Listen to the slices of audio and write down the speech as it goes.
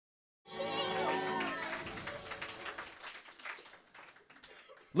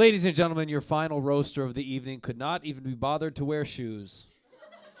Ladies and gentlemen, your final roaster of the evening could not even be bothered to wear shoes.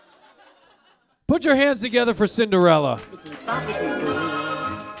 Put your hands together for Cinderella.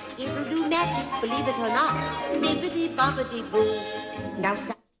 It'll do magic, believe it or not. Bibbidi-bobbidi-boo. Now,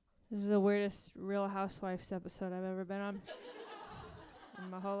 This is the weirdest Real Housewives episode I've ever been on in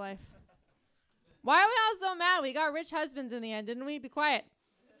my whole life. Why are we all so mad? We got rich husbands in the end, didn't we? Be quiet.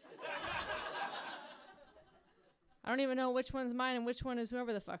 I don't even know which one's mine and which one is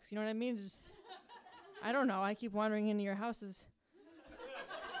whoever the fuck's. You know what I mean? Just, I don't know. I keep wandering into your houses.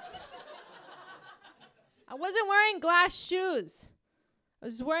 I wasn't wearing glass shoes. I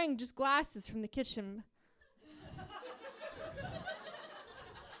was wearing just glasses from the kitchen.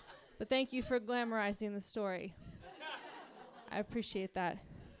 But thank you for glamorizing the story. I appreciate that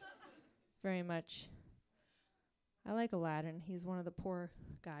very much. I like Aladdin. He's one of the poor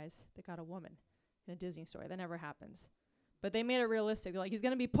guys that got a woman in a Disney story. That never happens. But they made it realistic. They're like, he's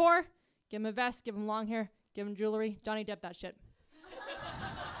going to be poor. Give him a vest. Give him long hair. Give him jewelry. Johnny Depp that shit.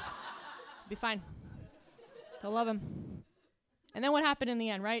 Be fine. They'll love him. And then what happened in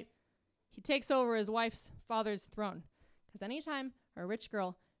the end, right? He takes over his wife's father's throne. Because anytime a rich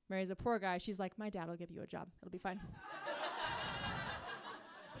girl marries a poor guy, she's like, my dad will give you a job. It'll be fine.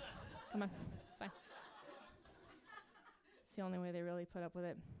 Come on. It's fine. It's the only way they really put up with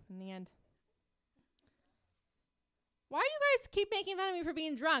it in the end. Why do you guys keep making fun of me for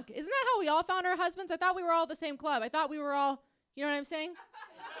being drunk? Isn't that how we all found our husbands? I thought we were all the same club. I thought we were all, you know what I'm saying?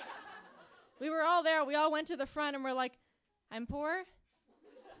 We were all there. We all went to the front and we're like, I'm poor.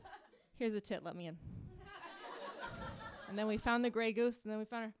 Here's a tit. Let me in. And then we found the gray goose, and then we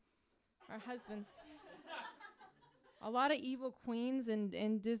found our husbands. A lot of evil queens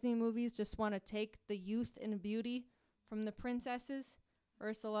in Disney movies just want to take the youth and beauty from the princesses.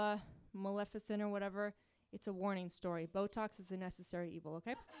 Ursula, Maleficent, or whatever. It's a warning story. Botox is a necessary evil,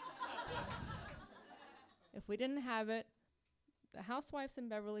 okay? If we didn't have it, the housewives in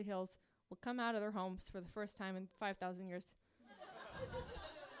Beverly Hills will come out of their homes for the first time in 5,000 years.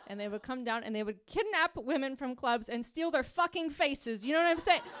 And they would come down and they would kidnap women from clubs and steal their fucking faces. You know what I'm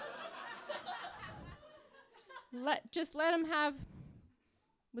saying? Just let them have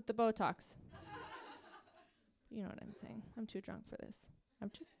with the Botox. You know what I'm saying? I'm too drunk for this.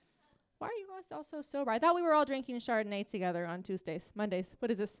 Why are you guys all so sober? I thought we were all drinking Chardonnay together on Mondays.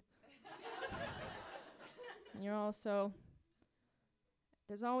 What is this? And you're all so...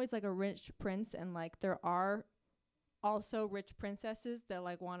 There's always like a rich prince, and like there are also rich princesses that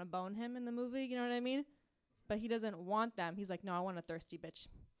like want to bone him in the movie, you know what I mean? But he doesn't want them. He's like, no, I want a thirsty bitch.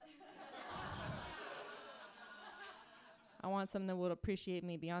 I want someone that will appreciate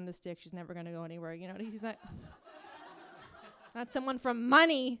me beyond the stick. She's never gonna go anywhere, you know? He's not someone from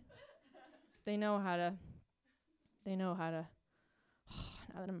money. They know how to. Now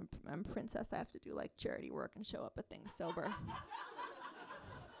that I'm a princess, I have to do like charity work and show up at things sober.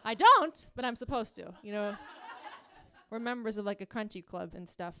 I don't, but I'm supposed to, you know. We're members of like a country club and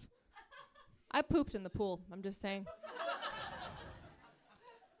stuff. I pooped in the pool, I'm just saying.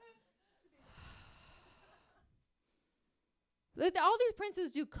 All these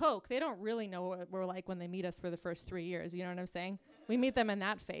princes do coke. They don't really know what we're like when they meet us for the first 3 years, you know what I'm saying? We meet them in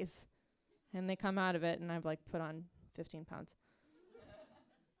that phase, and they come out of it, and I've like put on 15 pounds.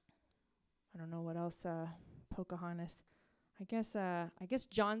 I don't know what else, Pocahontas. I guess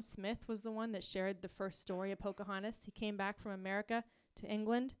John Smith was the one that shared the first story of Pocahontas. He came back from America to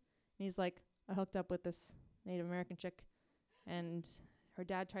England, and he's like, I hooked up with this Native American chick, and her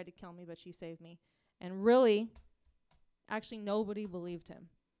dad tried to kill me, but she saved me. And really, actually nobody believed him.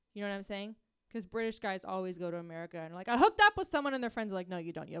 You know what I'm saying? Because British guys always go to America and are like, I hooked up with someone, and their friends are like, no,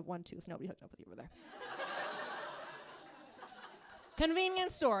 you don't. You have one tooth. Nobody hooked up with you over there.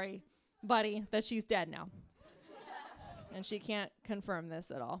 Convenient story, buddy, that she's dead now. And she can't confirm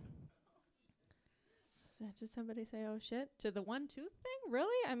this at all. Did somebody say, oh shit, to the one tooth thing?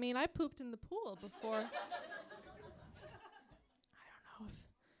 Really? I mean, I pooped in the pool before. I don't know if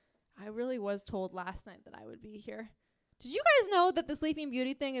I really was told last night that I would be here. Did you guys know that the Sleeping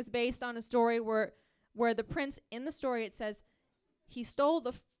Beauty thing is based on a story where the prince, in the story it says, he stole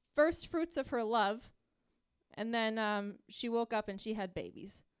the first fruits of her love, and then she woke up and she had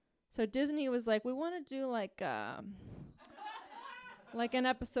babies. So Disney was like, we want to do like an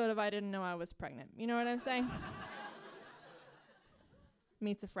episode of I Didn't Know I Was Pregnant. You know what I'm saying?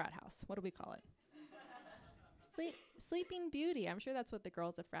 Meets a frat house. What do we call it? Sleeping Beauty. I'm sure that's what the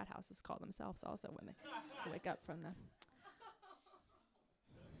girls at frat houses call themselves also when they wake up from the...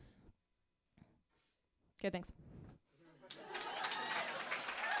 Okay, thanks.